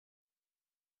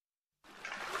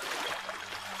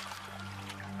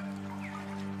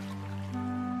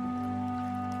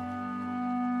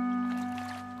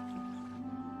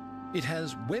It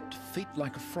has webbed feet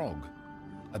like a frog,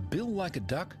 a bill like a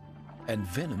duck, and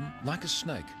venom like a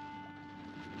snake.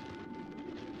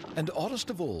 And oddest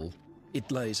of all,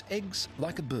 it lays eggs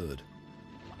like a bird.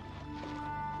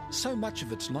 So much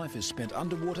of its life is spent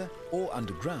underwater or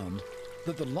underground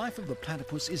that the life of the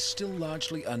platypus is still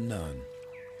largely unknown.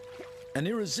 An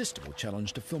irresistible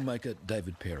challenge to filmmaker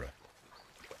David Pera.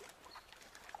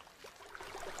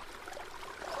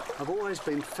 I've always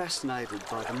been fascinated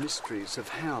by the mysteries of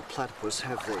how platypus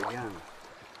have their young.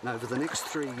 And over the next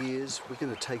 3 years, we're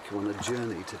going to take you on a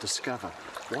journey to discover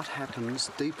what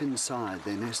happens deep inside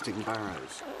their nesting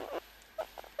burrows.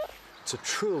 It's a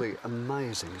truly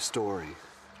amazing story.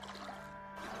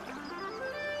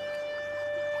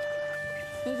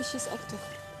 Maybe she's active.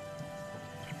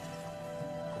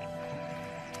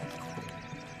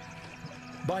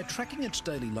 By tracking its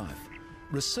daily life,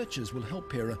 researchers will help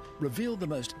Pera reveal the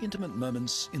most intimate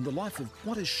moments in the life of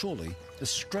what is surely the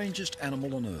strangest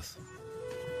animal on Earth.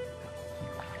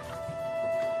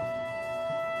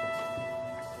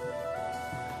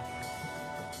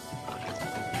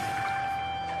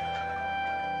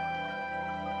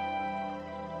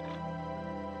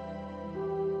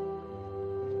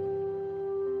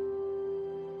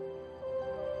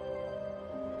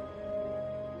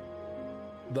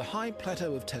 The high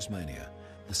plateau of Tasmania,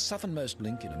 the southernmost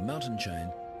link in a mountain chain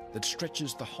that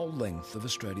stretches the whole length of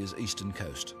Australia's eastern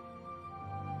coast.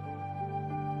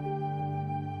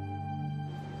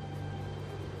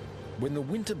 When the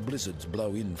winter blizzards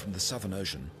blow in from the Southern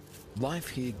Ocean, life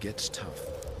here gets tough.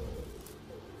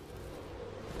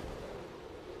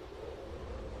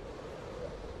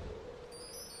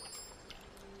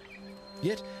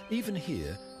 Yet, even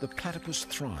here, the platypus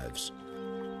thrives.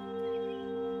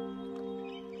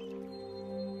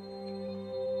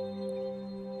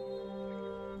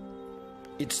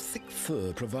 Its thick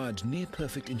fur provides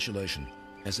near-perfect insulation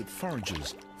as it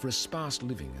forages for a sparse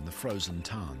living in the frozen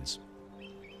tarns.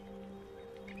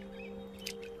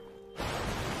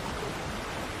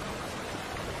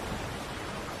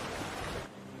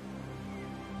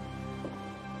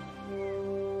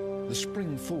 The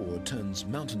spring thaw turns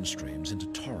mountain streams into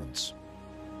torrents.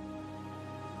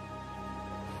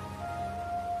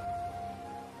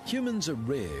 Humans are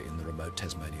rare in the remote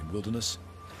Tasmanian wilderness,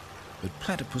 but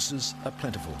platypuses are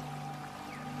plentiful.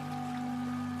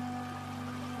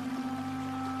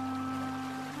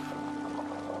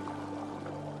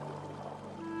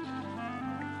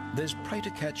 There's prey to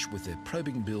catch with their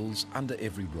probing bills under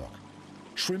every rock,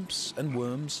 shrimps and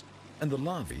worms, and the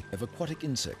larvae of aquatic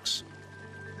insects.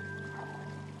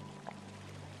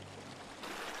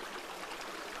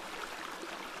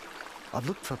 I've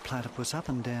looked for platypus up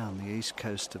and down the east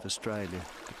coast of Australia,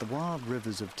 but the wild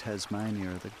rivers of Tasmania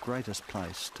are the greatest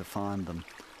place to find them.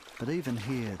 But even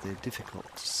here, they're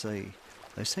difficult to see.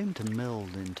 They seem to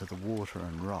meld into the water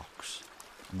and rocks,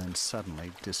 and then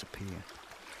suddenly disappear.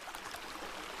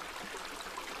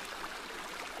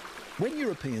 When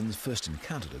Europeans first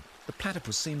encountered it, the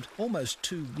platypus seemed almost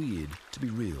too weird to be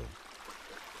real.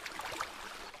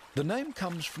 The name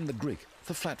comes from the Greek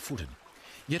for flat-footed.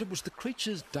 Yet it was the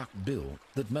creature's duck bill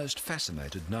that most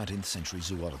fascinated 19th century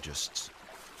zoologists.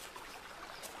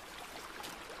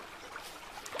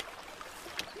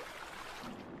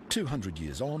 "200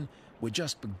 years on, we're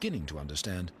just beginning to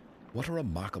understand what a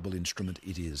remarkable instrument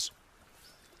it is.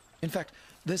 In fact,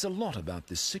 there's a lot about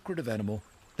this secretive animal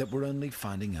that we're only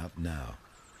finding out now.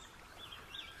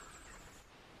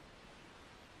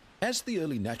 As the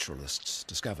early naturalists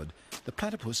discovered, the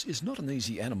platypus is not an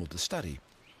easy animal to study.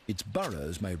 Its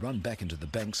burrows may run back into the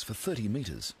banks for 30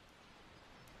 metres.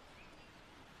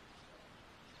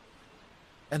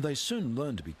 And they soon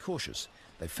learned to be cautious.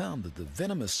 They found that the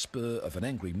venomous spur of an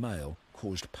angry male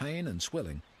caused pain and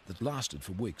swelling that lasted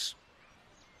for weeks.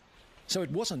 So it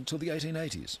wasn't till the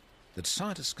 1880s that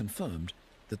scientists confirmed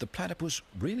that the platypus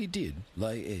really did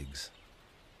lay eggs.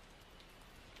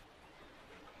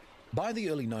 By the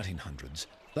early 1900s,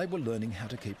 they were learning how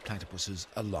to keep platypuses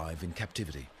alive in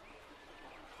captivity.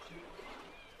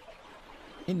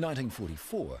 In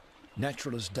 1944,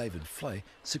 naturalist David Flay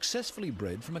successfully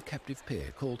bred from a captive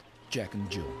pair called Jack and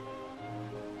Jill.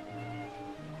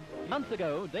 Months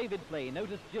ago, David Flay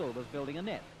noticed Jill was building a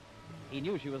nest. He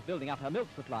knew she was building up her milk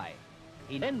supply.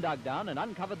 He then dug down and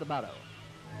uncovered the burrow.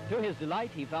 To his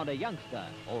delight, he found a youngster,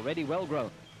 already well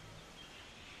grown.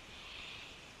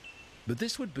 But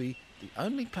this would be the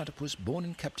only platypus born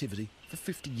in captivity for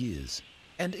 50 years.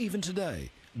 And even today,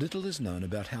 little is known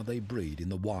about how they breed in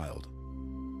the wild.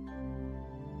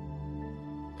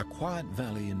 A quiet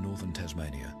valley in northern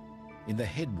Tasmania, in the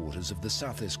headwaters of the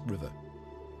South Esk River.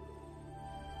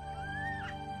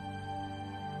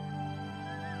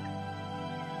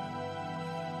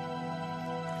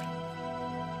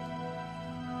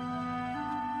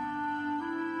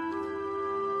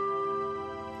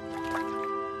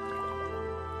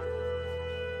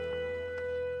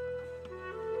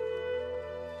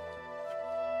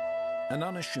 An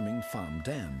unassuming farm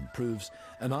dam proves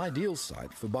an ideal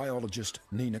site for biologist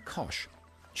Nina Koch.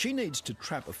 She needs to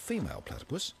trap a female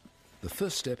platypus, the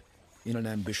first step in an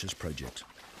ambitious project.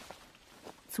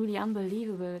 It's really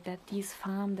unbelievable that these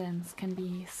farm dams can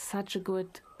be such a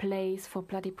good place for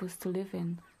platypus to live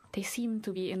in. They seem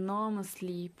to be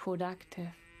enormously productive,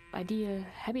 ideal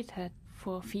habitat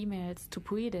for females to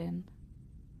breed in.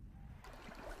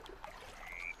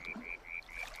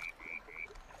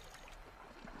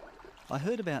 I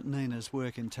heard about Nina's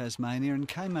work in Tasmania and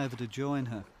came over to join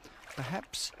her.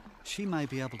 Perhaps she may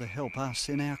be able to help us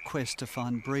in our quest to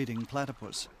find breeding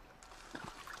platypus.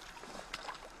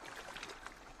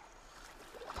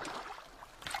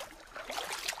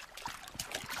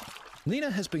 Nina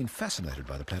has been fascinated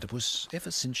by the platypus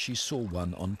ever since she saw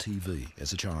one on TV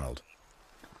as a child.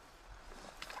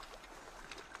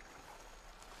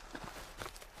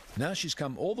 Now she's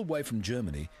come all the way from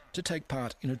Germany to take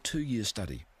part in a 2-year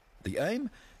study. The aim?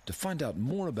 To find out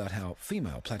more about how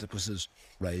female platypuses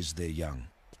raise their young.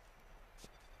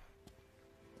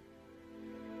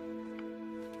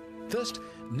 First,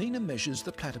 Nina measures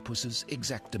the platypus's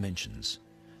exact dimensions.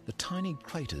 The tiny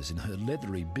craters in her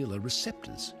leathery bill are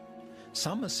receptors.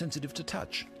 Some are sensitive to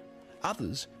touch,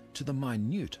 others to the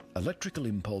minute electrical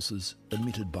impulses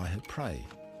emitted by her prey.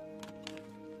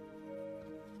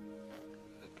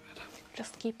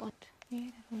 Just keep on.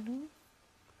 Yeah, that will do.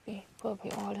 Be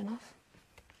probably old enough.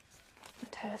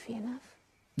 Not healthy enough.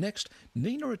 Next,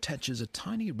 Nina attaches a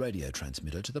tiny radio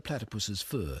transmitter to the platypus's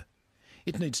fur.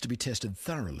 It needs to be tested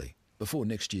thoroughly before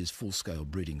next year's full-scale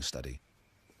breeding study.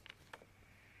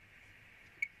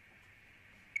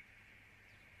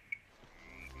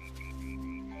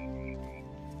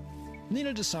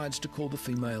 Nina decides to call the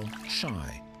female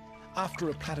Shy, after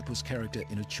a platypus character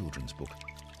in a children's book.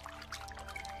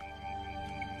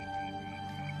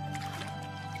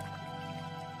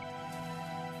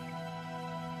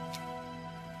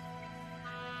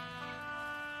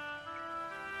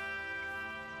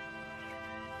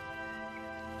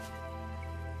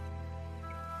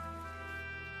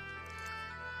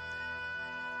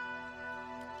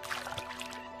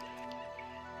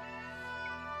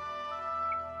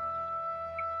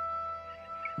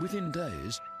 Within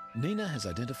days, Nina has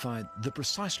identified the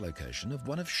precise location of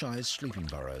one of Shy's sleeping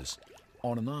burrows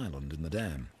on an island in the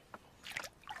dam.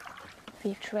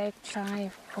 We've tracked Shy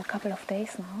for a couple of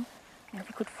days now, and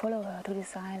we could follow her to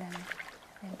this island.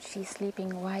 And she's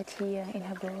sleeping right here in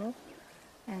her burrow,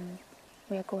 and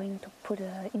we are going to put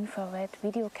an infrared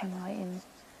video camera in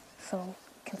so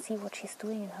we can see what she's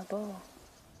doing in her burrow.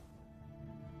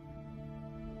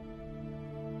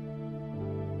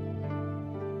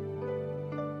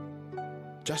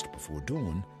 Just before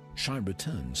dawn, Shy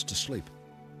returns to sleep.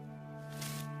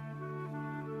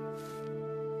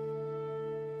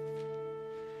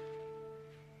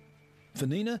 For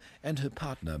Nina and her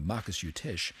partner Marcus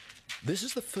Utesh, this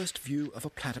is the first view of a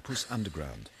platypus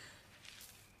underground.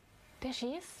 There she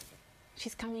is.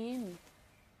 She's coming in.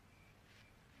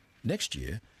 Next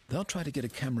year, they'll try to get a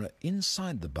camera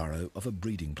inside the burrow of a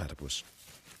breeding platypus.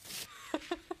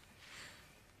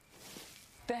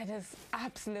 That is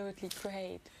absolutely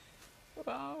great.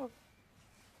 Wow.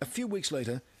 A few weeks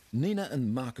later, Nina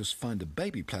and Marcus find a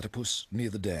baby platypus near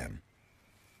the dam.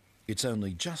 It's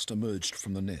only just emerged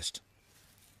from the nest.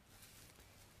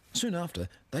 Soon after,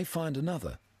 they find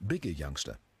another, bigger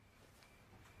youngster.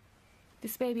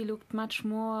 This baby looked much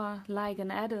more like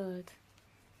an adult.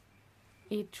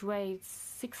 It weighed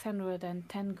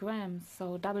 610 grams,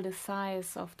 so double the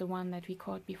size of the one that we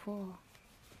caught before.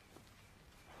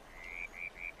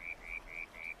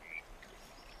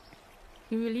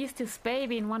 We released this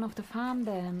baby in one of the farm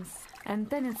dams, and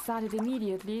then it started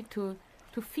immediately to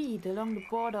feed along the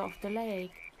border of the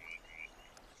lake.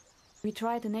 We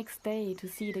tried the next day to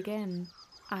see it again.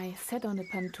 I sat on the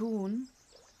pontoon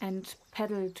and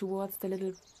paddled towards the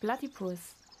little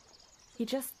platypus. He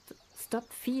just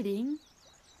stopped feeding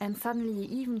and suddenly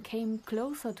even came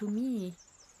closer to me.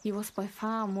 He was by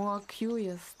far more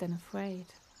curious than afraid.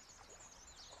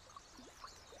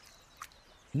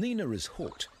 Nina is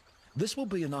hooked. This will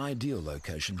be an ideal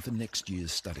location for next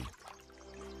year's study.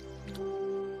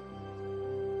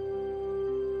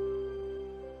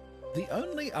 The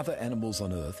only other animals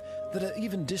on Earth that are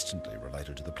even distantly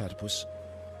related to the platypus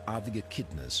are the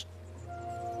echidnas.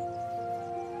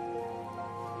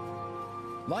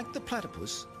 Like the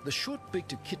platypus, the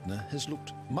short-beaked echidna has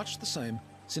looked much the same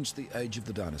since the age of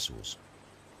the dinosaurs.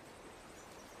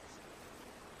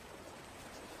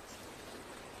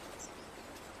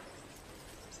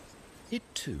 It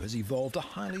too has evolved a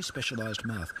highly specialised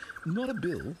mouth, not a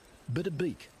bill, but a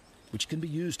beak, which can be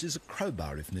used as a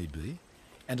crowbar if need be,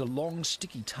 and a long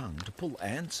sticky tongue to pull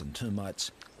ants and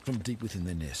termites from deep within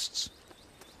their nests.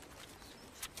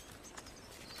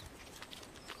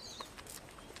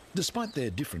 Despite their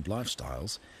different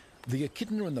lifestyles, the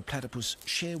echidna and the platypus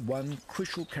share one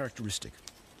crucial characteristic.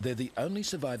 They're the only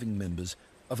surviving members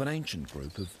of an ancient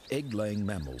group of egg-laying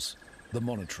mammals, the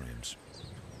monotremes.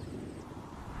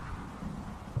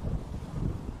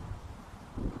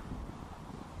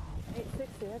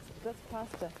 That's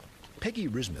pasta. Peggy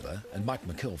Rismiller and Mike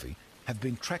McKelvey have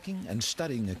been tracking and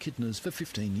studying echidnas for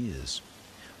 15 years.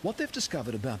 What they've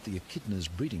discovered about the echidna's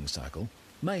breeding cycle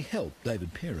may help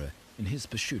David Pereira in his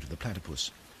pursuit of the platypus.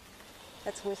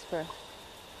 Let's whisper.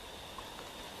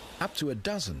 Up to a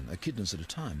dozen echidnas at a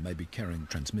time may be carrying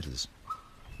transmitters.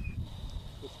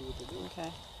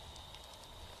 Okay.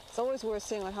 It's always worth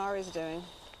seeing what Hari's doing.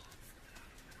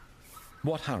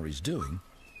 What Hari's doing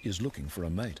is looking for a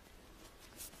mate.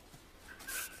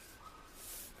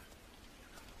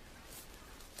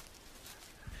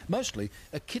 Mostly,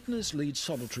 echidnas lead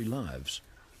solitary lives,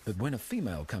 but when a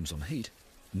female comes on heat,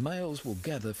 males will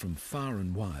gather from far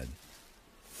and wide.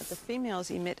 But the females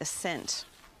emit a scent,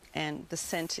 and the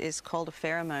scent is called a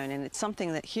pheromone, and it's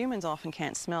something that humans often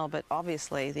can't smell, but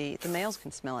obviously the males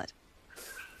can smell it.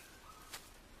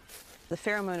 The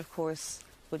pheromone, of course,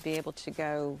 would be able to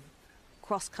go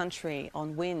cross-country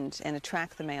on wind and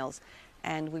attract the males.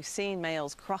 And we've seen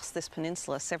males cross this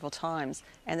peninsula several times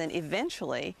and then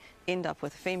eventually end up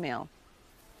with a female.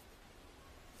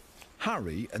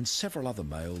 Hari and several other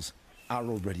males are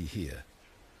already here,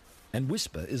 and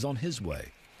Whisper is on his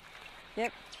way.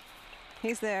 Yep,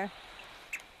 he's there.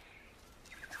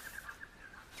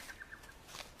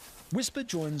 Whisper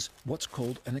joins what's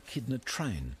called an echidna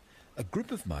train, a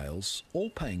group of males all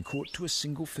paying court to a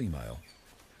single female.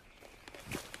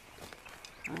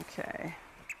 Okay.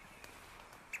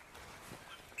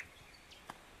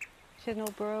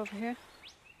 Echidnal burrow over here.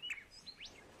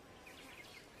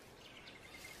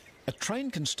 A train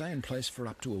can stay in place for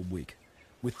up to a week,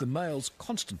 with the males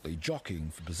constantly jockeying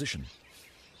for position.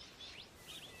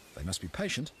 They must be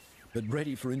patient, but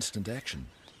ready for instant action.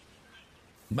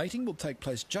 Mating will take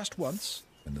place just once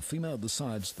when the female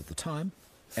decides that the time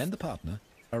and the partner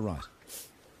are right.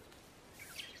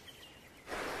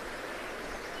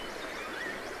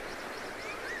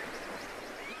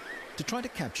 To try to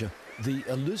capture the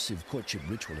elusive courtship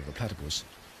ritual of the platypus,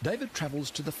 David travels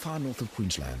to the far north of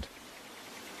Queensland.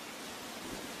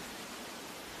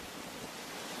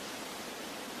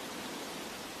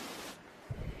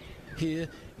 Here,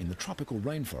 in the tropical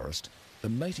rainforest, the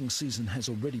mating season has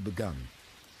already begun.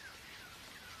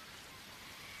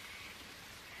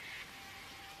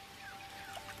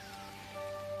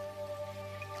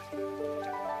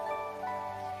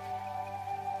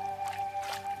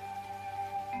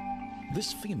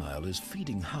 This female is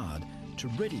feeding hard to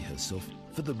ready herself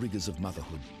for the rigours of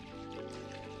motherhood.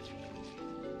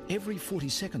 Every 40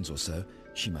 seconds or so,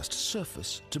 she must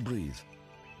surface to breathe.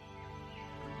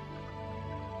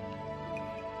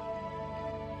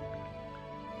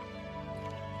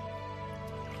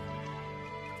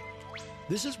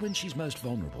 This is when she's most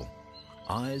vulnerable.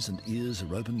 Eyes and ears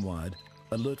are open wide,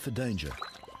 alert for danger.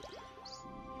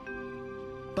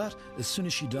 But as soon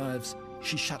as she dives,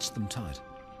 she shuts them tight.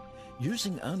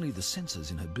 Using only the sensors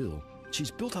in her bill,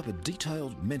 she's built up a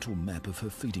detailed mental map of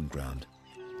her feeding ground.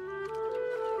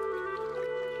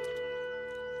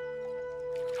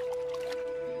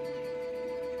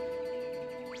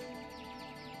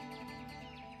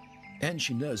 And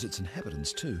she knows its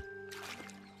inhabitants too,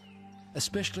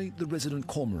 especially the resident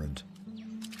cormorant.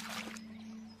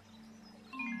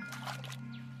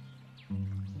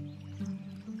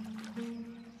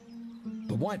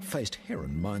 The white-faced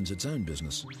heron minds its own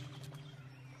business.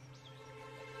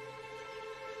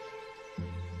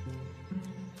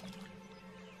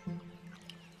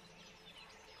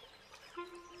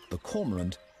 The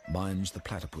cormorant minds the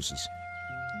platypuses.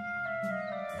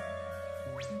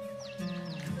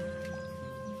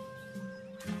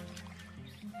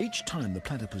 Each time the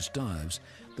platypus dives,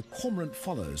 the cormorant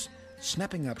follows,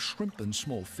 snapping up shrimp and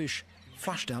small fish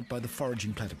flushed out by the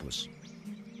foraging platypus.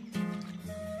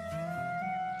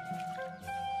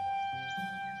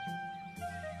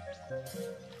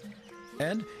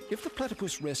 And if the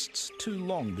platypus rests too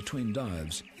long between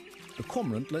dives, the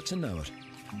cormorant lets her know it.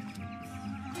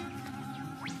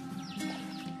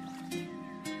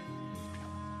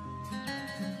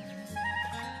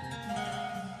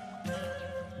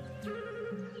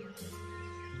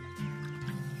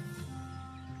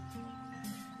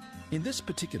 In this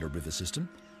particular river system,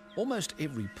 almost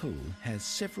every pool has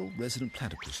several resident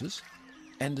platypuses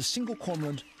and a single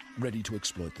cormorant ready to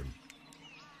exploit them.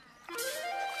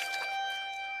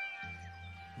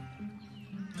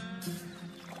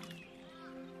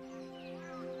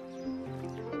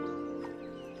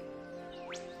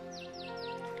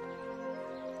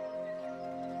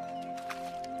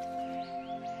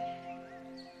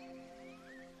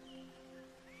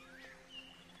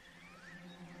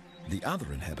 The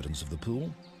other inhabitants of the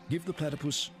pool give the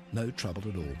platypus no trouble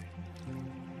at all.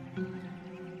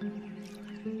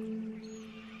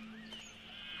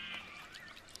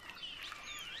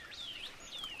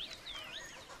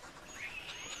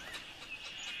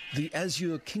 The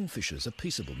azure kingfishers are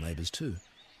peaceable neighbours too.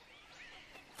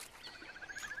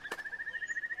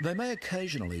 They may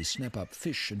occasionally snap up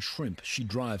fish and shrimp she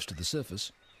drives to the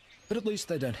surface, but at least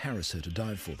they don't harass her to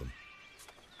dive for them.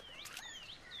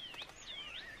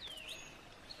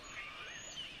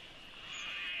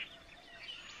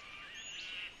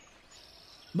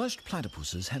 Most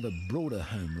platypuses have a broader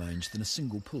home range than a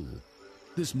single pool.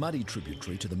 This muddy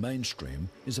tributary to the main stream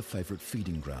is a favourite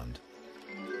feeding ground.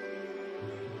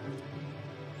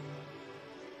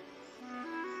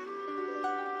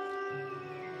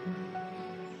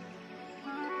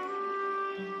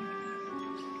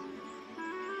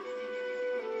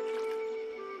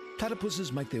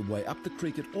 Platypuses make their way up the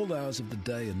creek at all hours of the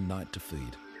day and night to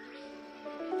feed.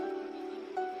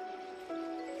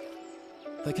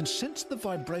 They can sense the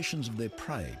vibrations of their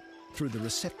prey through the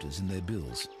receptors in their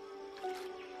bills.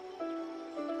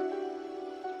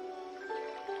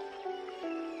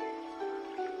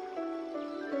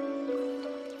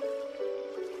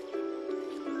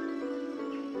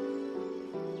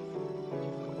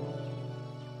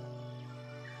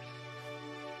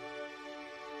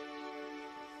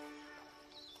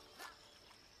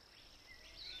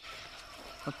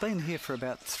 I've been here for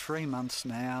about 3 months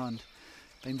now and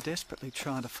been desperately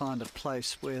trying to find a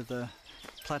place where the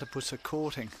platypus are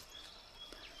courting.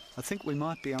 I think we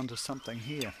might be onto something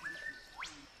here.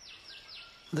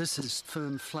 This is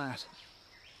Fern Flat.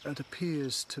 It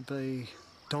appears to be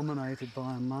dominated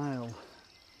by a male,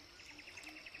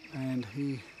 and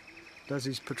he does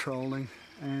his patrolling,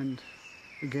 and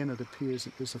again it appears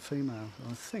that there's a female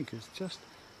who I think is just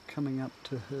coming up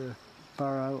to her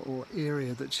burrow or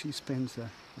area that she spends a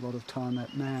lot of time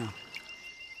at now.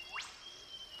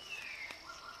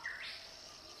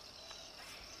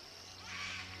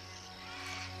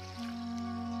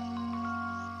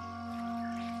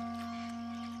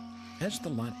 As the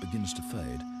light begins to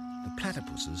fade, the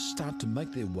platypuses start to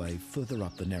make their way further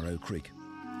up the narrow creek.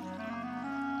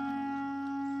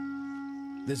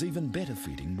 There's even better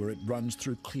feeding where it runs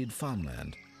through cleared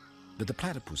farmland, but the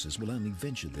platypuses will only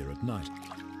venture there at night.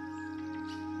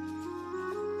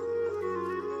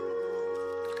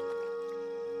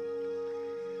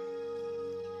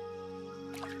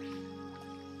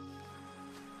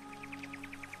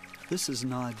 This is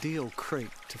an ideal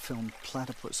creek to film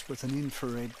platypus with an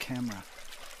infrared camera.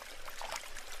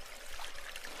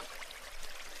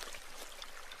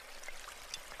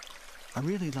 I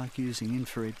really like using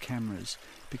infrared cameras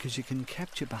because you can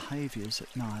capture behaviours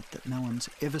at night that no one's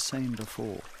ever seen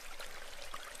before.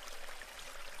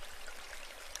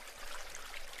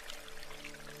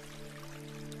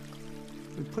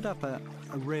 We put up a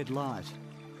red light.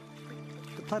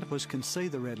 The platypus can see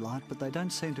the red light, but they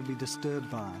don't seem to be disturbed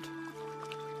by it.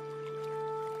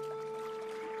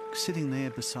 Sitting there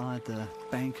beside the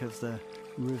bank of the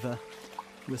river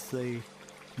with the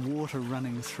water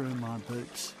running through my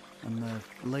boots and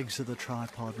the legs of the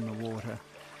tripod in the water,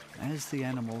 as the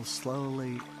animals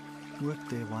slowly worked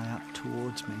their way up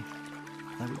towards me,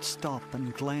 they would stop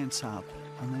and glance up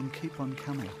and then keep on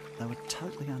coming. They were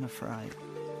totally unafraid.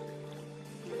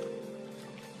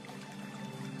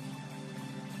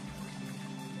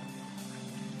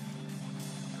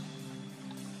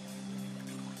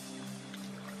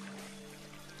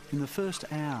 In the first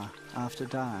hour after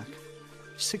dark,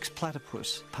 6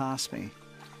 platypus passed me.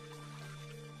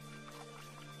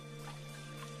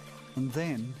 And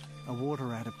then a water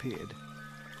rat appeared.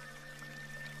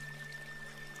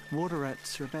 Water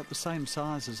rats are about the same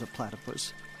size as a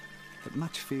platypus, but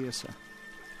much fiercer.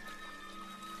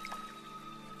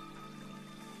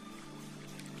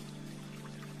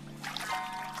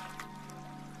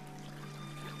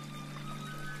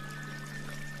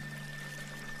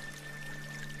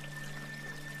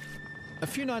 A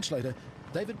few nights later,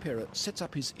 David Perra sets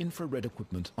up his infrared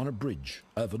equipment on a bridge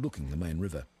overlooking the main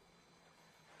river.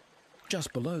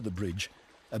 Just below the bridge,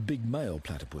 a big male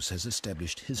platypus has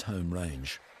established his home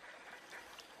range.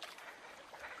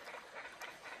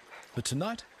 But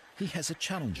tonight, he has a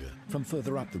challenger from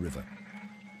further up the river.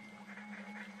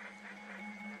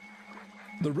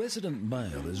 The resident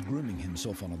male is grooming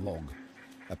himself on a log,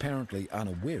 apparently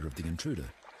unaware of the intruder.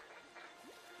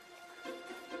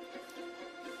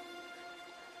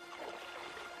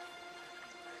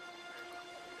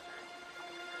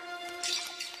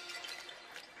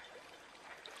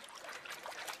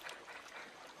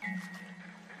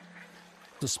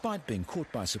 Despite being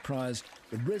caught by surprise,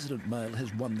 the resident male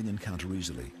has won the encounter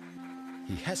easily.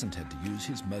 he hasn't had to use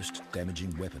his most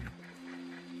damaging weapon.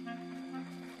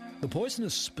 The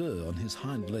poisonous spur on his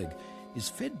hind leg is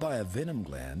fed by a venom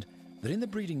gland that in the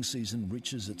breeding season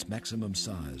reaches its maximum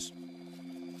size.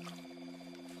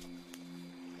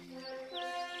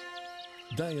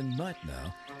 Day and night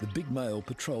now, the big male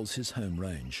patrols his home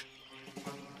range.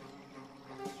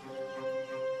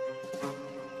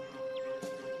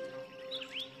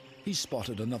 He's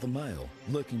spotted another male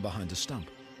lurking behind a stump.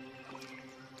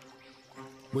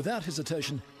 Without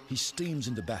hesitation, he steams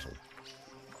into battle.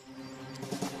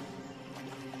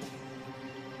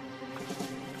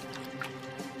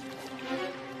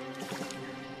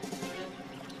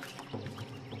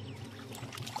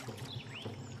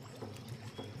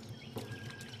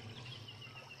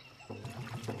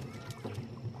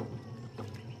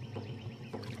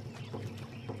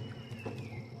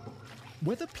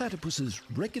 Whether platypuses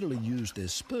regularly use their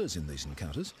spurs in these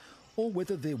encounters, or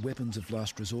whether they're weapons of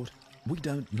last resort, we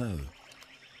don't know.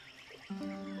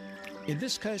 In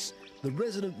this case, the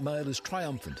resident male is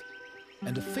triumphant,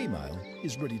 and a female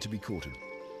is ready to be courted.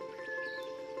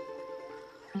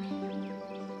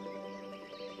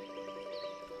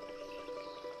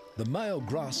 The male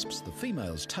grasps the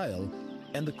female's tail,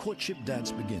 and the courtship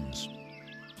dance begins.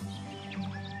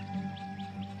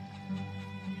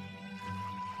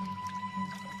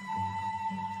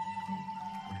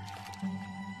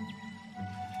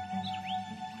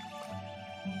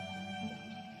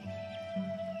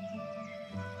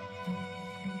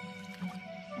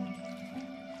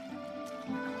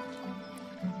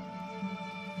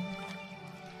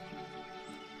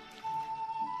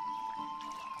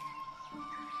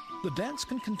 The dance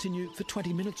can continue for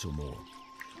 20 minutes or more.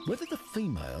 Whether the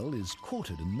female is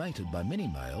courted and mated by many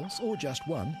males, or just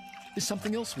one, is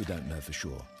something else we don't know for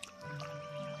sure.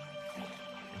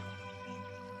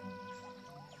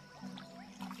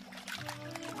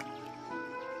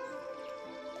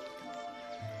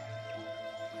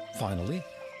 Finally,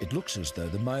 it looks as though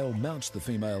the male mounts the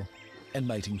female and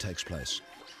mating takes place.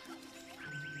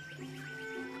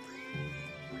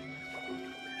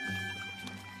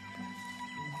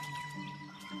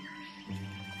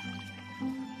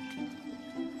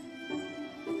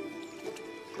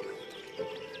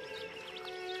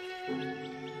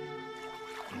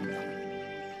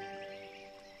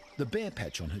 The bare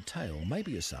patch on her tail may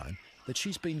be a sign that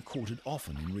she's been courted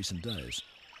often in recent days.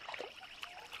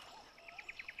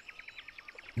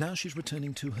 Now she's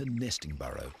returning to her nesting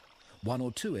burrow. 1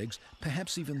 or 2 eggs,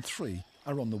 perhaps even 3,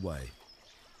 are on the way.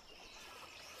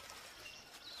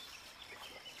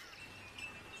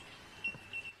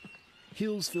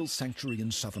 Hillsville Sanctuary in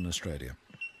southern Australia.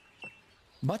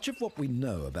 Much of what we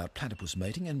know about platypus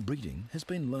mating and breeding has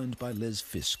been learned by Les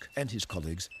Fisk and his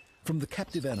colleagues from the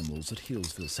captive animals at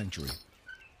Hillsville Sanctuary.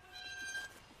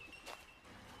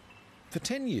 For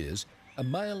 10 years, a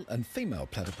male and female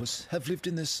platypus have lived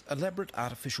in this elaborate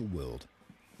artificial world.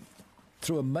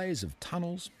 Through a maze of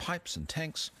tunnels, pipes and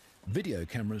tanks, video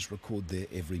cameras record their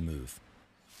every move.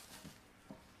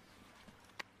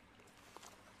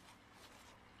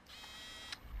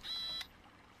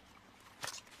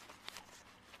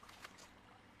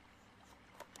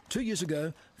 Two years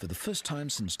ago, for the first time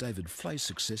since David Flay's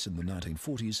success in the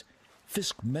 1940s,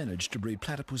 Fisk managed to breed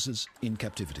platypuses in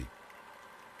captivity.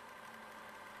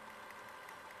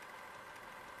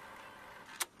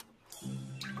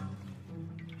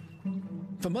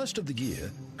 For most of the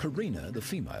year, Karina, the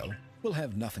female, will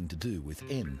have nothing to do with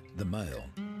N, the male.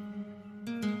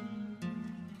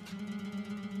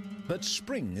 But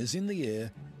spring is in the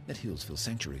air at Hillsville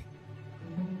Sanctuary.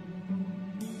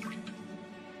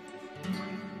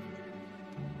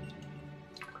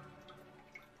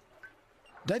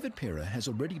 David Perra has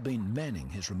already been manning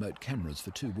his remote cameras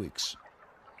for 2 weeks.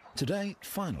 Today,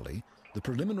 finally, the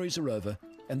preliminaries are over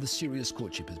and the serious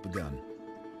courtship has begun.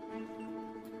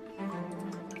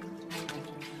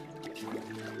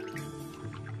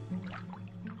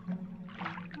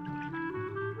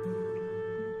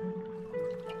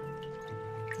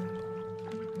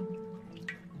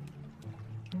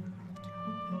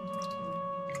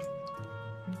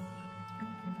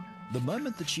 The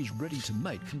moment that she's ready to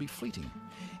mate can be fleeting.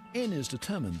 N is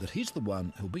determined that he's the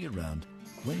one who'll be around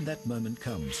when that moment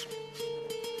comes.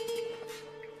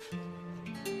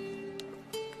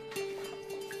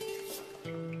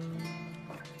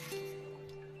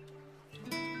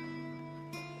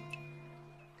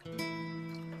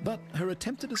 But her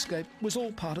attempted escape was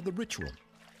all part of the ritual.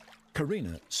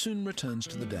 Karina soon returns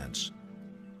to the dance.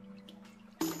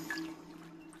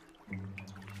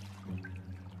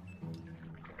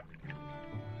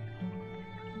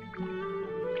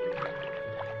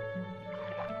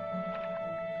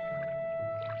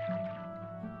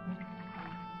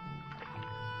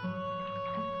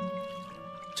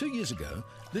 2 years ago,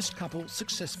 this couple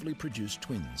successfully produced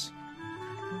twins.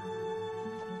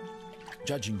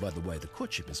 Judging by the way the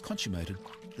courtship is consummated,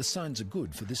 the signs are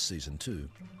good for this season too.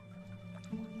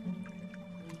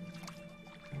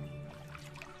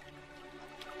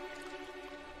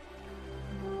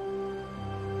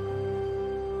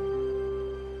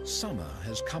 Summer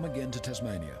has come again to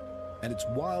Tasmania, and its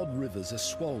wild rivers are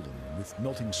swollen with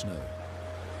melting snow.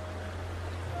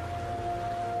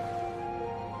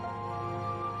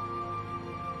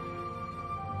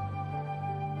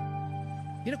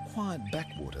 In a quiet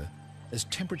backwater, as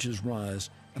temperatures rise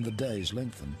and the days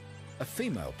lengthen, a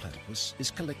female platypus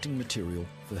is collecting material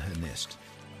for her nest.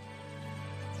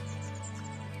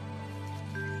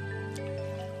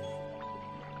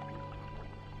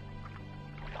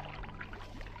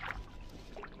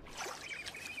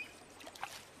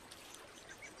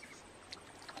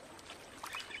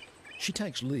 She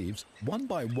takes leaves one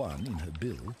by one in her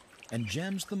bill and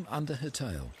jams them under her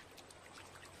tail.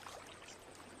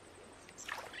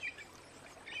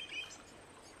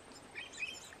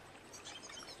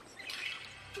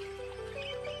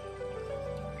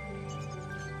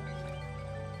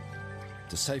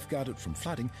 To safeguard it from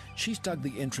flooding, she's dug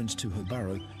the entrance to her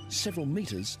burrow several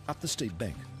metres up the steep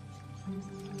bank.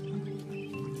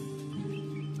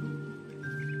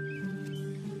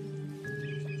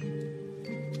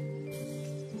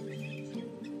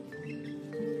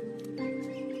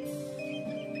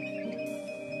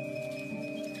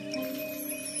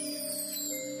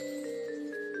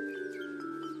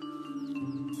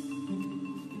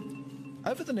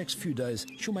 Over the next few days,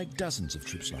 she'll make dozens of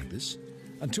trips like this,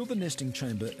 until the nesting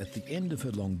chamber at the end of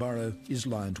her long burrow is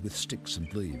lined with sticks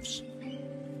and leaves.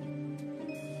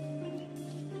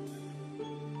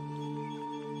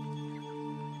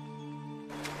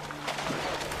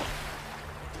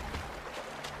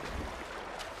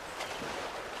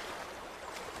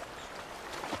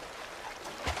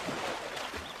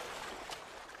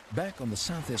 Back on the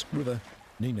South Esk River,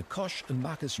 Nina Kosh and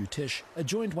Marcus Utesh are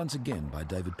joined once again by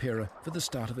David Pera for the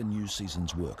start of a new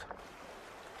season's work.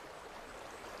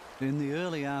 In the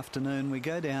early afternoon, we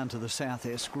go down to the South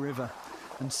Esk River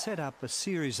and set up a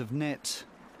series of nets.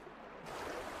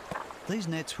 These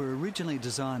nets were originally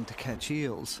designed to catch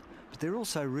eels, but they're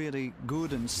also really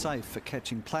good and safe for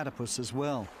catching platypus as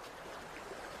well.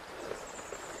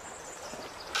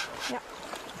 Ja,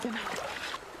 genau.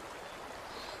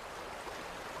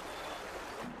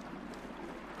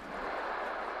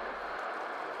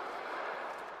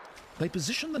 They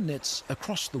position the nets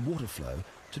across the water flow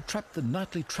to trap the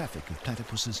nightly traffic of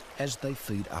platypuses as they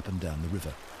feed up and down the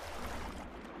river.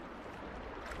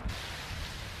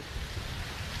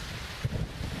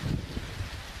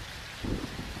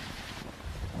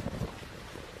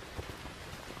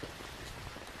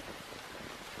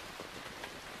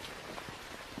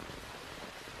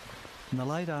 In the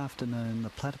late afternoon, the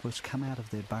platypus come out of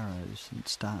their burrows and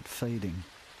start feeding.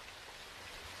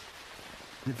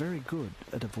 They're very good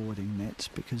at avoiding nets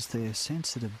because their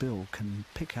sensitive bill can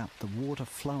pick up the water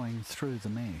flowing through the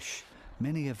mesh.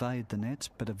 Many evade the nets,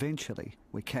 but eventually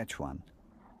we catch one.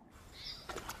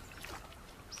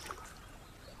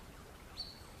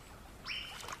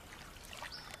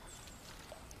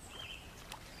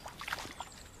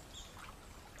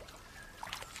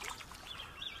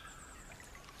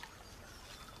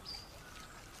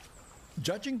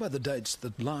 Judging by the dates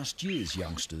that last year's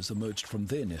youngsters emerged from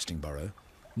their nesting burrow,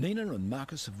 Nina and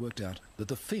Marcus have worked out that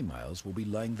the females will be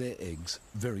laying their eggs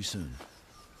very soon.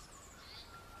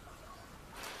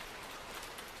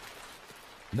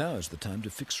 Now is the time to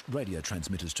fix radio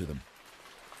transmitters to them.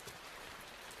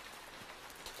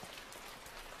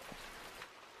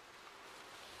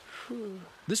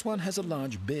 This one has a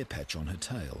large bare patch on her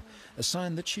tail, a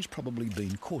sign that she's probably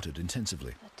been courted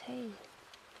intensively. The tail.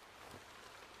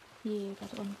 Yeah,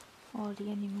 got on all the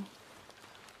animal.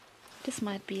 This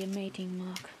might be a mating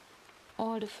mark.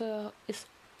 All the fur is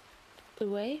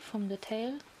away from the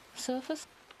tail surface.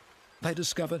 They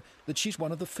discover that she's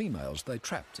one of the females they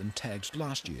trapped and tagged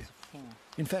last year.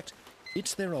 In fact,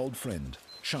 it's their old friend,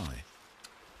 Shy.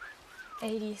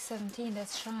 80-17,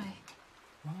 that's Shy.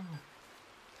 Wow,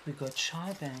 we got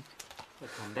Shy back. We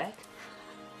come back?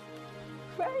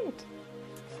 Great.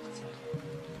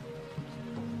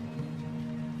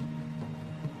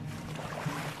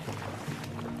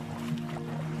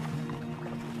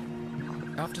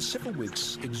 After several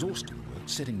weeks' exhausting work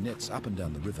setting nets up and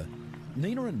down the river,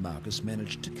 Nina and Marcus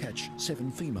managed to catch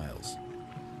 7 females.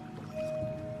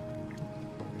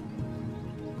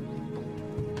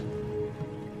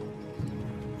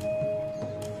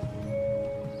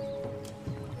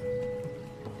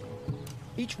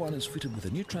 Each one is fitted with a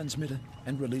new transmitter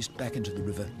and released back into the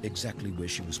river exactly where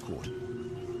she was caught.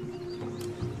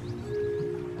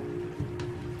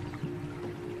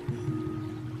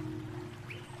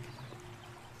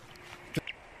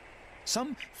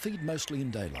 Some feed mostly in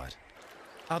daylight.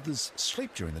 Others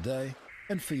sleep during the day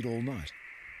and feed all night.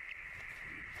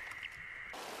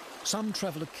 Some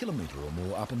travel a kilometre or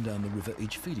more up and down the river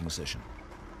each feeding session.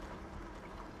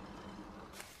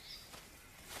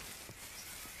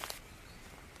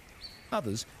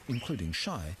 Others, including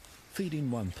Shy, feed in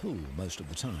one pool most of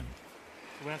the time.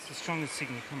 Where's the strongest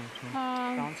signal coming from?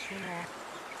 Downstream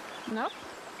or? Nope.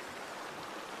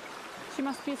 She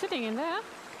must be sitting in there.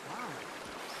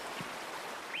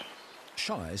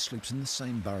 Shy sleeps in the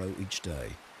same burrow each day.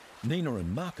 Nina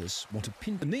and Marcus want to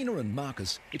pin... Nina and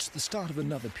Marcus, it's the start of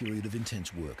another period of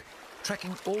intense work,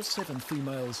 tracking all 7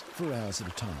 females for hours at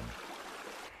a time.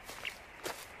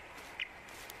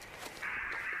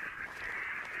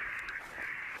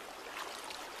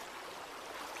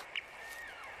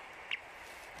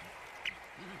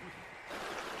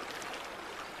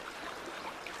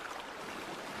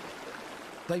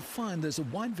 They find there's a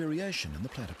wide variation in the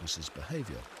platypus's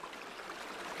behaviour.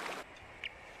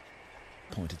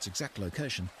 Point its exact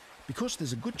location because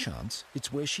there's a good chance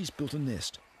it's where she's built a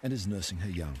nest and is nursing her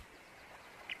young.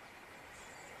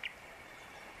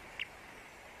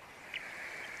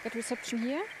 Get reception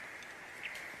here.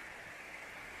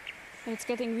 And it's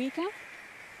getting weaker.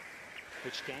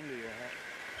 Which gang do you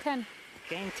have? 10.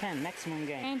 Gang 10, maximum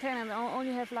gang. Gang 10 and I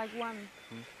only have like 1.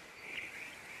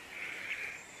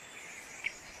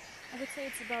 I would say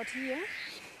it's about here.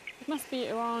 It must be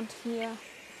around here.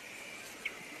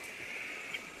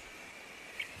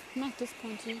 Not this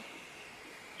point here.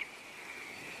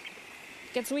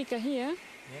 Gets weaker here. Yep.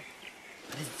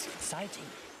 But it's exciting.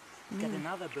 Get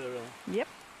another burrow. Yep.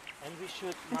 And we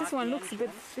should And mark this one the looks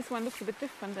entrance. this one looks a bit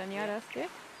different than the others. Yeah.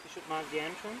 We should mark the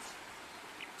entrance.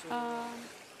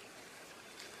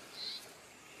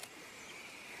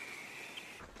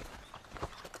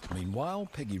 Meanwhile,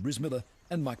 Peggy Rismiller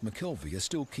and Mike McKelvey are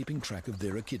still keeping track of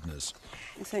their echidnas.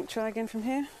 You think try again from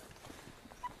here?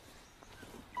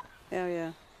 Oh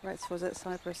yeah, right towards that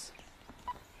cypress.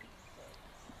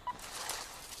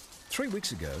 3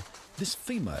 weeks ago, this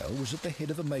female was at the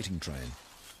head of a mating train.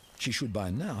 She should by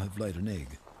now have laid an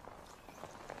egg.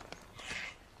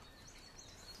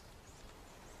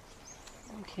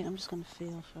 Okay, I'm just going to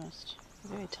feel first.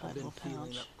 Very tight little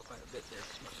pouch. Quite a bit there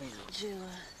because my finger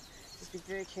was... Just be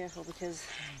very careful because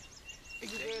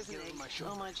there's an egg.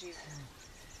 Oh my Jesus.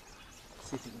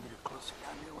 See if you can get it closer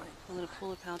down your way. I'm going to pull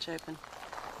the pouch open.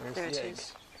 Where's There the it egg?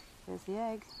 is. There's the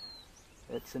egg.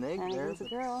 It's an egg And there. there's a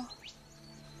girl.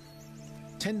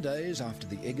 10 days after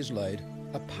the egg is laid,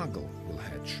 a puggle will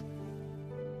hatch.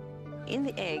 In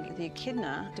the egg, the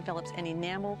echidna develops an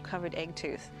enamel-covered egg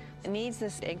tooth. It needs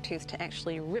this egg tooth to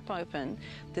actually rip open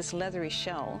this leathery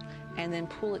shell and then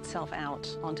pull itself out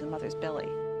onto the mother's belly.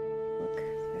 Look,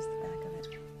 there's the back of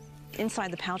it.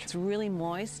 Inside the pouch, it's really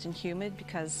moist and humid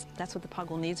because that's what the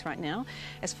puggle needs right now.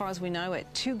 As far as we know,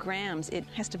 at 2 grams, it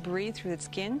has to breathe through its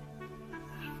skin.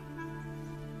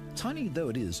 Tiny though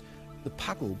it is, the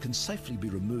puggle can safely be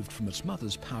removed from its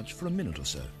mother's pouch for a minute or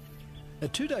so.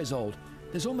 At 2 days old,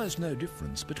 there's almost no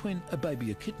difference between a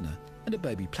baby echidna and a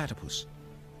baby platypus.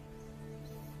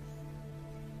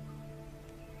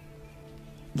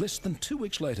 Less than 2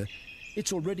 weeks later,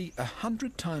 it's already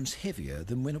 100 times heavier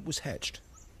than when it was hatched.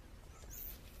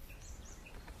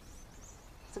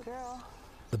 It's a girl.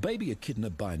 The baby echidna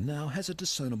by now has a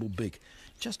discernible beak,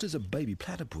 just as a baby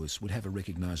platypus would have a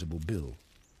recognisable bill.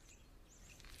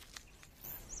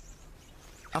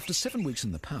 After 7 weeks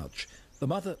in the pouch, the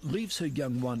mother leaves her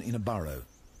young one in a burrow,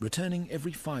 returning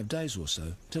every 5 days or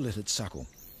so to let it suckle.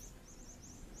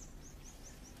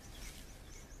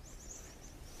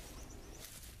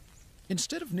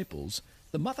 Instead of nipples,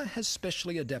 the mother has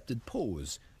specially adapted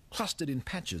paws, clustered in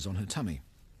patches on her tummy.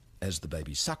 As the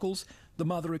baby suckles, the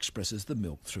mother expresses the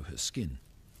milk through her skin.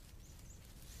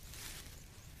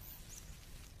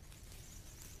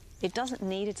 It doesn't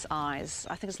need its eyes.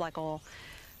 I think it's like all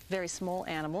very small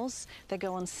animals. They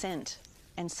go on scent.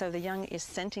 And so the young is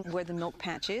scenting where the milk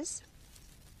patch is.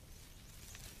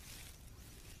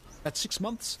 At 6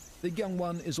 months, the young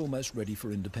one is almost ready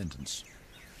for independence.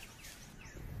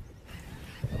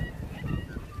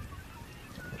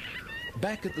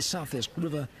 Back at the South Esk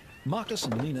River, Marcus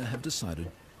and Nina have decided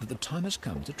that the time has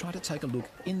come to try to take a look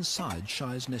inside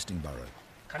Shy's nesting burrow.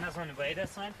 Kann das so ein Wader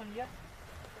sein von dir?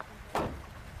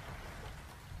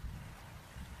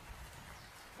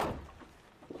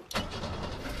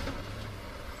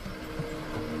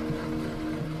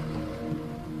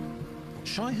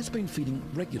 Shy Shy has been feeding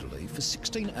regularly for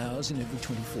 16 hours in every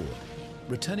 24,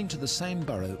 returning to the same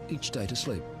burrow each day to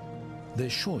sleep. They're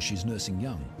sure she's nursing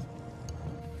young.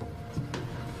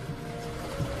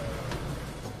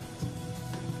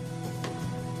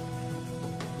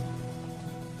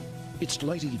 It's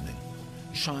late evening.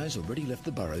 Shy's already left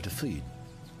the burrow to feed.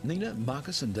 Nina,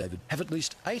 Marcus and David have at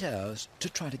least 8 hours to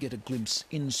try to get a glimpse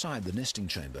inside the nesting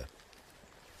chamber.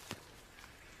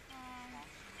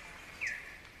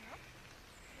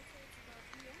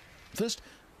 First,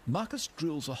 Marcus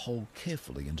drills a hole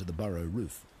carefully into the burrow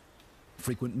roof.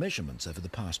 Frequent measurements over the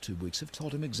past 2 weeks have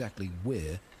told him exactly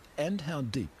where and how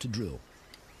deep to drill.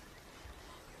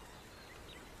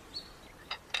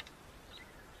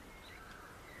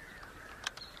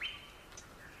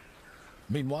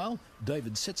 Meanwhile,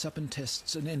 David sets up and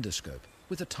tests an endoscope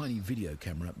with a tiny video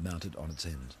camera mounted on its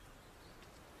end.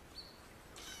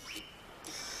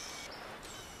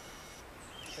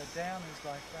 So down is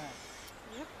like that.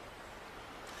 Yep.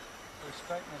 We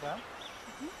straighten it up.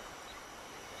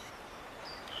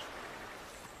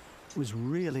 It was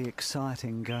really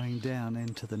exciting going down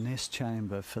into the nest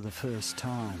chamber for the first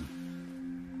time.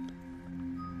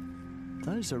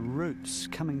 Those are roots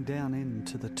coming down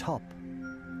into the top.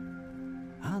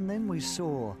 And then we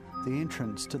saw the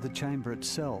entrance to the chamber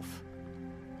itself.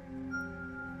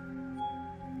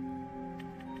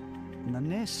 And the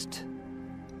nest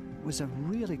was a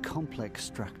really complex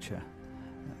structure.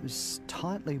 It was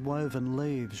tightly woven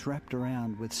leaves wrapped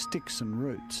around with sticks and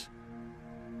roots.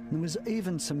 And there was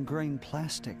even some green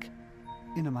plastic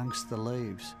in amongst the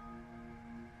leaves.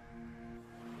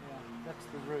 Yeah, that's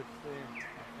the roof there, I think.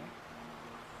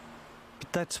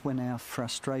 But that's when our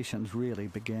frustrations really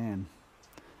began.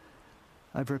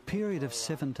 Over a period of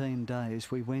 17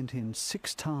 days, we went in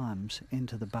 6 times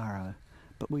into the burrow,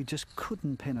 but we just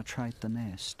couldn't penetrate the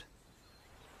nest.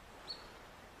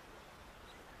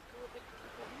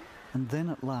 And then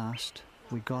at last,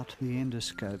 we got the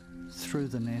endoscope through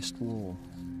the nest wall.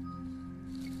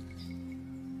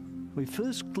 We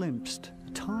first glimpsed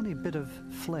a tiny bit of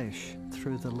flesh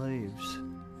through the leaves.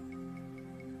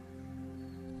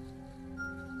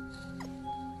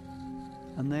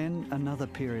 And then another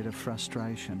period of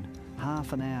frustration,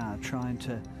 half an hour trying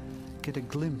to get a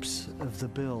glimpse of the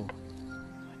bill.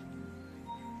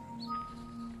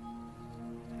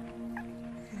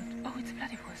 Oh, it's a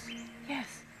platypus. Yes.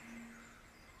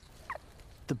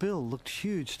 The bill looked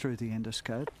huge through the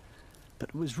endoscope, but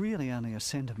it was really only a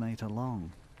centimetre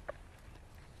long.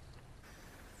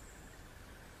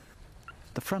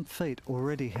 The front feet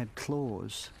already had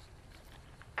claws.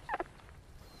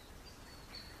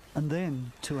 And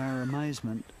then, to our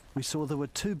amazement, we saw there were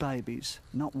 2 babies,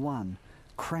 not one,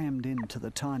 crammed into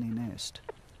the tiny nest.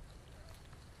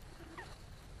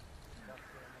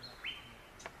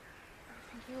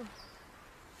 Thank you.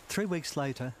 3 weeks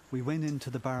later, we went into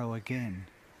the burrow again,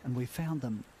 and we found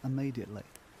them immediately.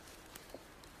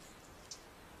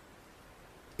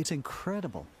 It's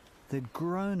incredible. They'd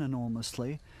grown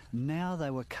enormously. Now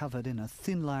they were covered in a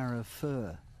thin layer of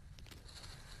fur.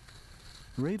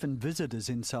 There were even visitors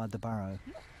inside the burrow.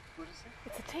 What is it?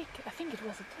 It's a tick. I think it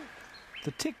was a tick.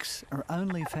 The ticks are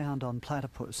only found on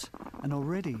platypus, and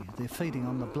already they're feeding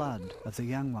on the blood of the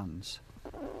young ones.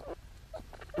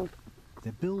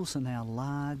 Their bills are now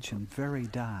large and very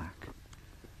dark.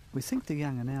 We think the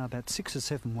young are now about 6 or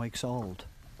 7 weeks old.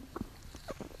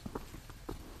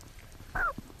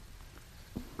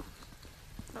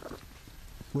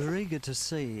 We're eager to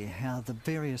see how the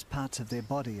various parts of their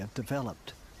body have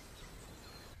developed.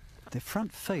 Their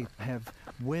front feet have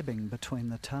webbing between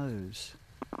the toes,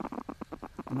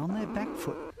 and on their back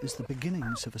foot is the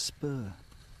beginnings of a spur.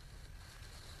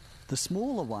 The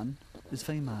smaller one is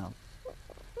female.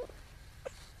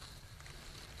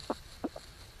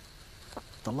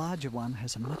 The larger one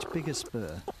has a much bigger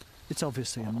spur. It's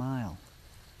obviously a male.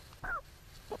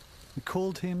 We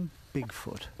called him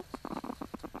Bigfoot.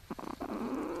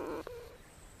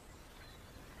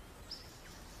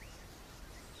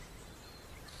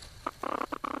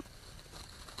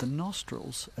 The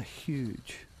nostrils are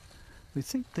huge. We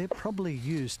think they're probably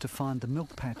used to find the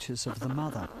milk patches of the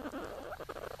mother.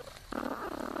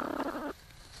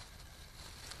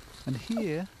 And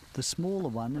here, the smaller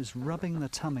one is rubbing the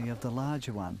tummy of the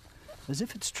larger one, as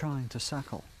if it's trying to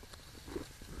suckle.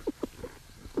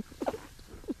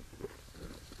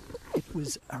 It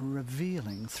was a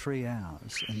revealing 3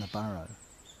 hours in the burrow.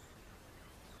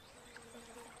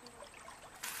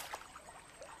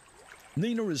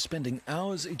 Nina is spending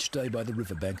hours each day by the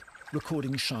riverbank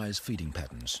recording Shy's feeding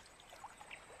patterns.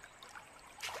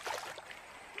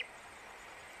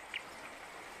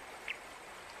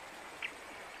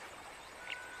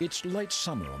 It's late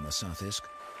summer on the South Esk,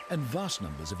 and vast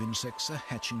numbers of insects are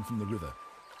hatching from the river.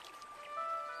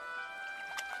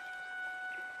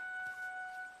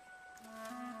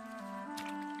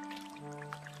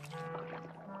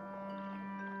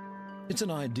 It's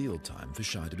an ideal time for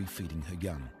Shy to be feeding her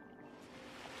young.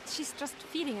 She's just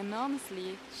feeding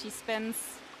enormously. She spends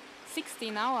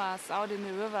 16 hours out in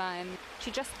the river, and she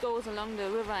just goes along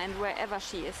the river, and wherever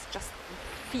she is, just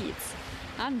feeds.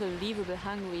 Unbelievable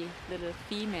hungry little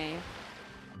female.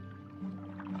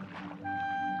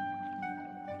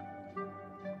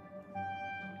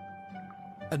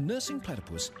 A nursing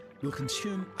platypus will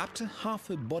consume up to half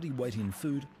her body weight in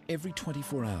food every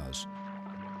 24 hours.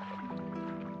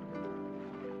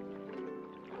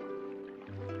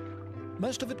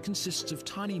 Most of it consists of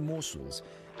tiny morsels,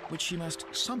 which she must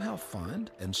somehow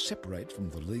find and separate from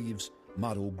the leaves,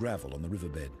 mud or gravel on the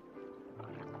riverbed.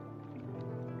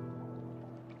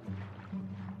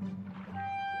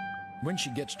 When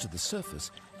she gets to the surface,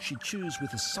 she chews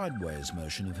with a sideways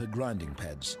motion of her grinding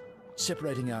pads,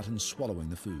 separating out and swallowing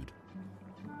the food.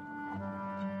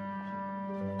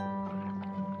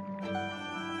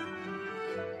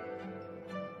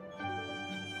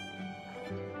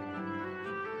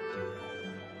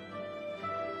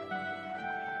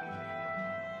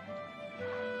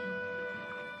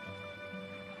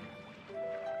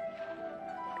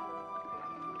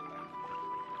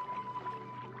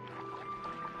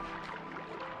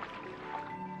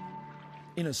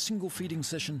 In a single feeding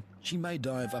session, she may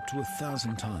dive up to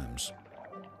 1,000 times.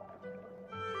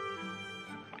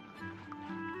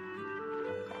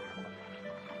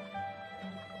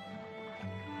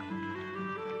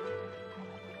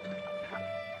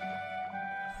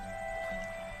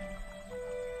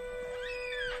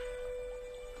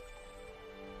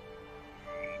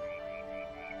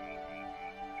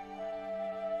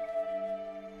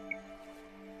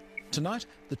 Tonight,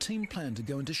 the team plan to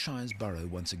go into Shy's burrow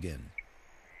once again.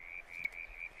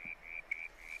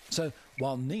 So,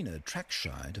 while Nina tracks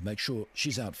Shy to make sure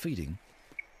she's out feeding,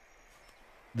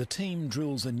 the team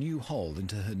drills a new hole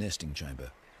into her nesting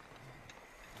chamber.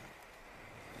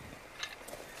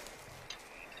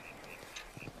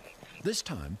 This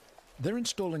time, they're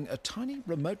installing a tiny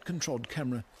remote-controlled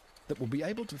camera that will be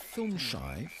able to film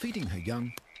Shy feeding her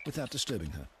young without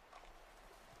disturbing her.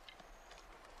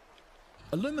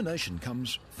 Illumination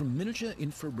comes from miniature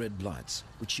infrared lights,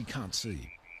 which she can't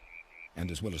see. And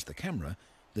as well as the camera,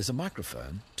 there's a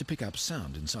microphone to pick up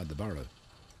sound inside the burrow.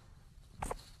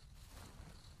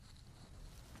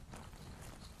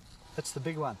 That's the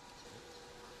big one.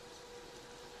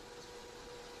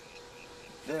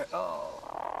 There.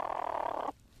 Oh.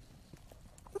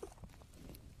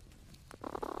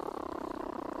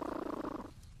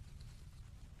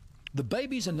 The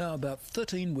babies are now about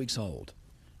 13 weeks old.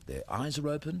 Their eyes are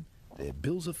open, their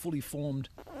bills are fully formed,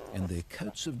 and their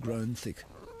coats have grown thick.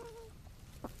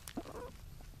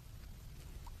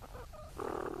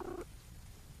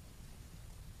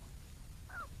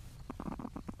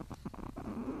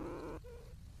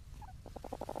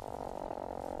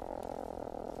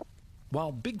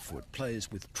 While Bigfoot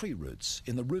plays with tree roots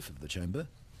in the roof of the chamber,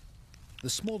 the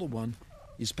smaller one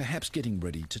is perhaps getting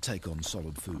ready to take on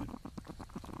solid food.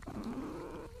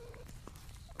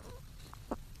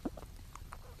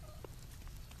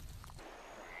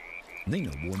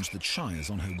 Nina warns that Shy is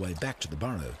on her way back to the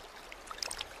burrow.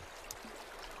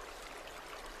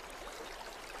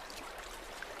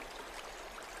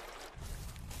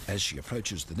 As she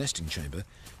approaches the nesting chamber,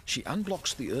 she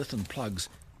unblocks the earthen plugs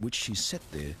which she's set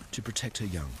there to protect her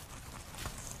young.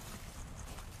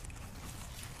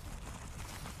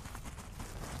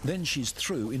 Then she's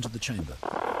through into the chamber.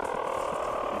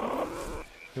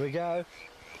 Here we go.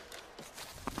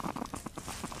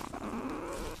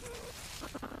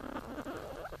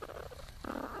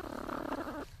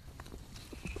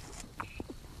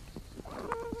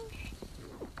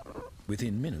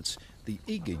 Within minutes, the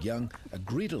eager young are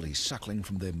greedily suckling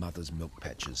from their mother's milk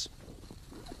patches.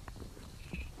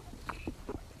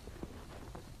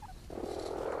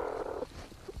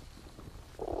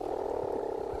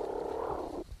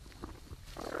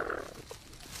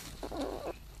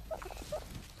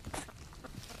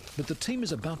 But the team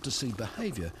is about to see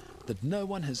behaviour that no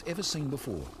one has ever seen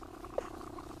before.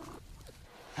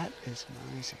 That is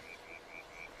amazing.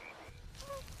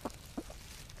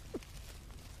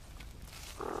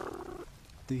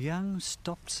 The young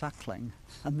stopped suckling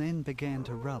and then began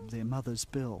to rub their mother's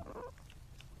bill.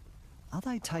 Are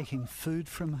they taking food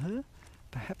from her?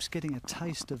 Perhaps getting a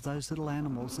taste of those little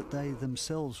animals that they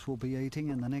themselves will be eating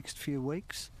in the next few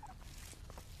weeks?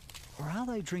 Or are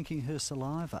they drinking her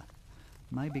saliva?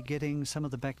 maybe getting some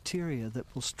of the bacteria that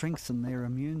will strengthen their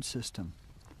immune system.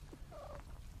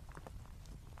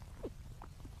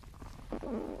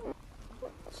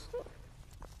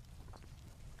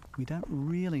 We don't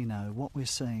really know what we're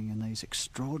seeing in these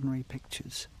extraordinary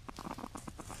pictures.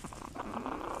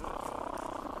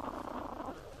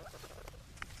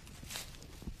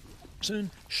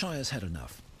 Soon, Shire's had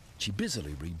enough. She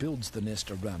busily rebuilds the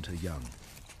nest around her young.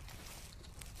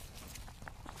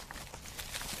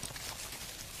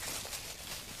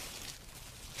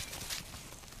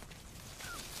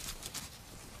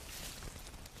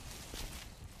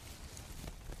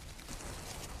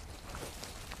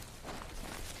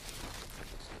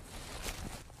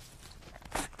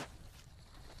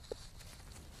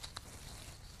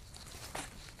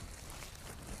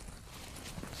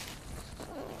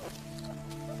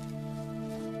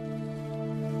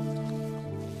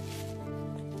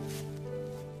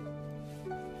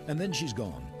 And then she's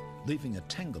gone, leaving a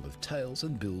tangle of tails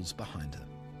and bills behind her.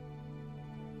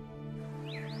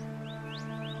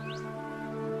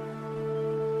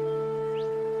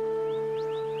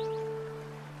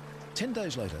 Ten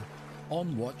days later,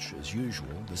 on watch as usual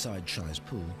beside Shire's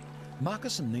pool,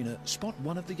 Marcus and Nina spot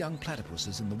one of the young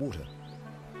platypuses in the water.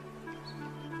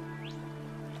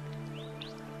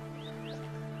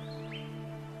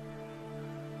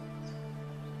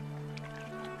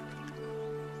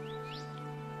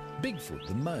 Bigfoot,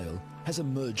 the male, has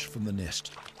emerged from the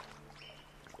nest.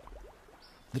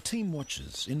 The team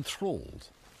watches, enthralled,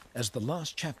 as the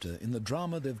last chapter in the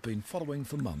drama they've been following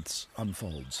for months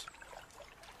unfolds.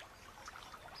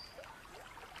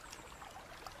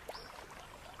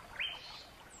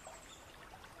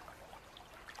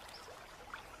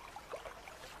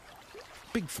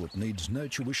 Bigfoot needs no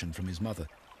tuition from his mother.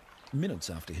 Minutes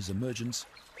after his emergence,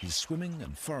 he's swimming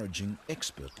and foraging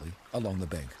expertly along the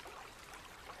bank.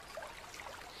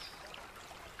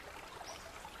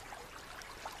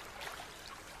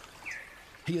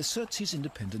 He asserts his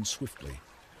independence swiftly.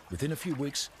 Within a few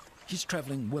weeks, he's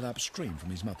travelling well upstream from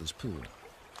his mother's pool.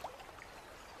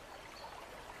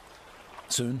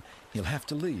 Soon, he'll have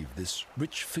to leave this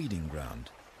rich feeding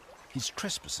ground. He's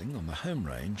trespassing on the home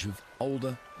range of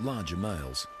older, larger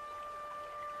males.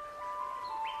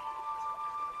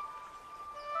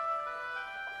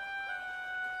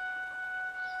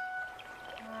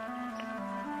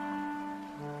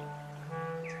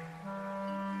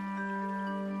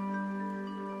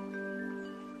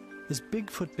 As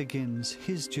Bigfoot begins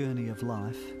his journey of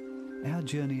life, our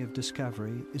journey of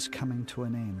discovery is coming to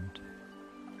an end.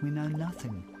 We know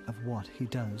nothing of what he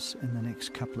does in the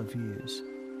next couple of years.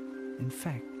 In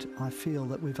fact, I feel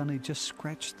that we've only just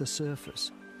scratched the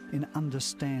surface in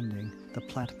understanding the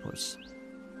platypus,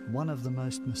 one of the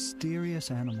most mysterious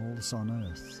animals on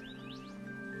Earth.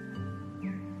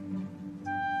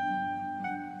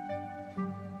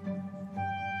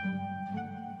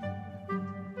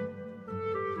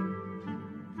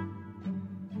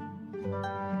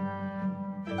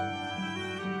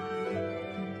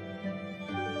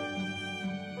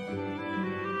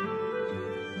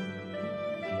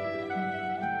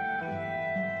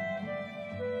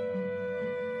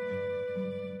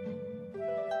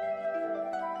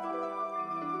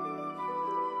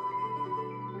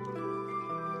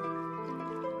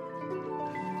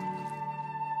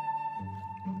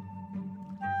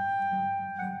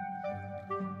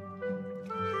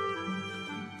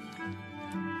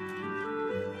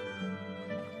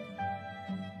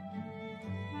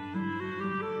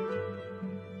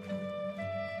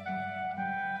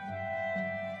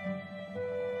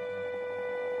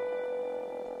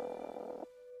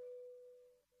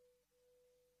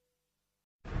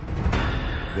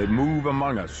 They move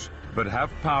among us, but have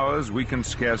powers we can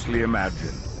scarcely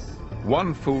imagine.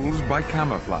 One fools by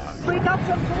camouflage. We got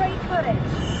some great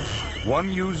footage.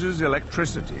 One uses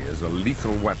electricity as a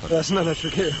lethal weapon. That's not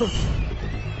electric.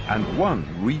 And one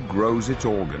regrows its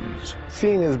organs.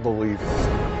 Seeing is believing.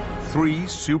 3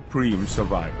 supreme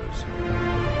survivors.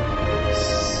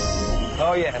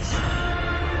 Oh, yes.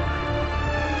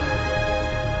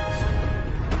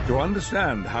 To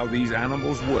understand how these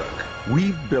animals work,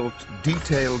 we've built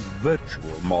detailed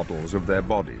virtual models of their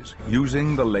bodies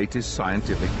using the latest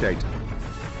scientific data.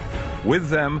 With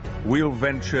them, we'll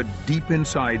venture deep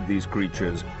inside these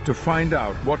creatures to find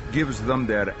out what gives them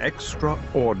their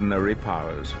extraordinary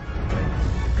powers.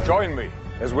 Join me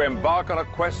as we embark on a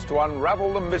quest to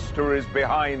unravel the mysteries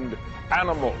behind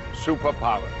animal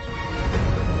superpowers.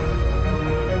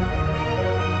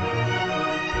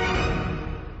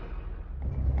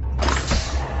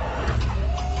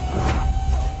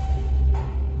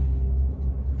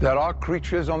 There are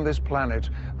creatures on this planet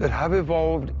that have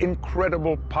evolved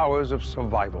incredible powers of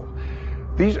survival.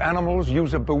 These animals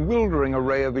use a bewildering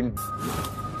array of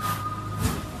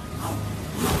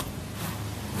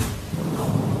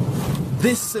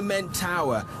This cement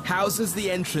tower houses the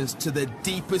entrance to the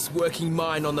deepest working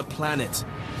mine on the planet,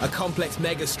 a complex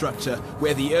megastructure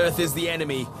where the Earth is the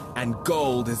enemy and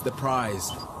gold is the prize.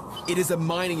 It is a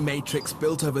mining matrix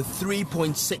built over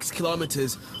 3.6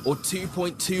 kilometers or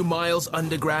 2.2 miles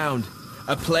underground,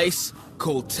 a place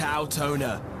called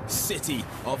Tautona, city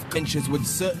of ventures would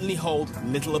certainly hold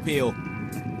little appeal.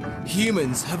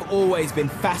 Humans have always been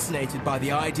fascinated by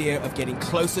the idea of getting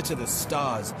closer to the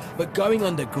stars, but going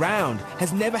underground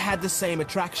has never had the same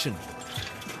attraction.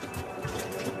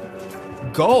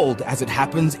 Gold, as it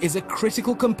happens, is a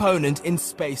critical component in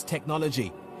space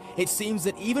technology. It seems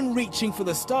that even reaching for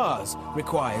the stars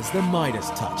requires the Midas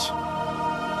touch.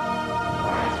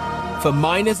 For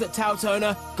miners at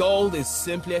Tautona, gold is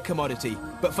simply a commodity,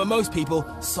 but for most people,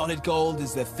 solid gold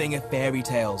is the thing of fairy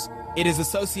tales. It is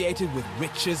associated with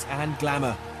riches and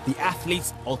glamour, the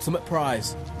athlete's ultimate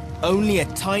prize. Only a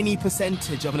tiny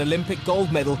percentage of an Olympic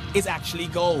gold medal is actually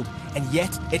gold, and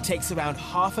yet it takes around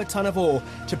half a ton of ore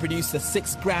to produce the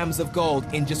 6 grams of gold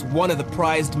in just one of the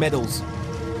prized medals,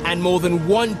 and more than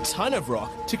 1 ton of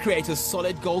rock to create a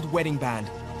solid gold wedding band.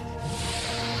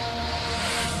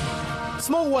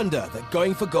 Small wonder that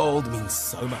going for gold means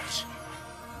so much.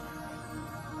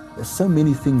 There's so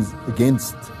many things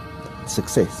against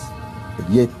success, but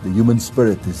yet the human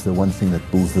spirit is the one thing that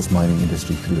pulls this mining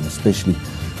industry through, and especially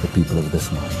the people of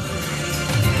this mine.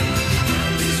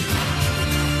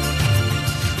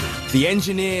 The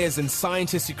engineers and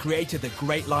scientists who created the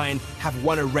Great Line have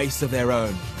won a race of their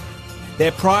own.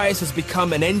 Their prize has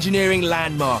become an engineering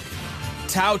landmark.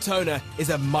 Tautona is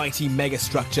a mighty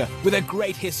megastructure with a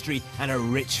great history and a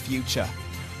rich future.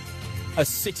 A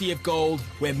city of gold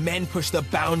where men push the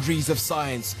boundaries of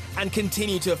science and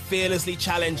continue to fearlessly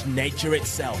challenge nature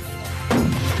itself.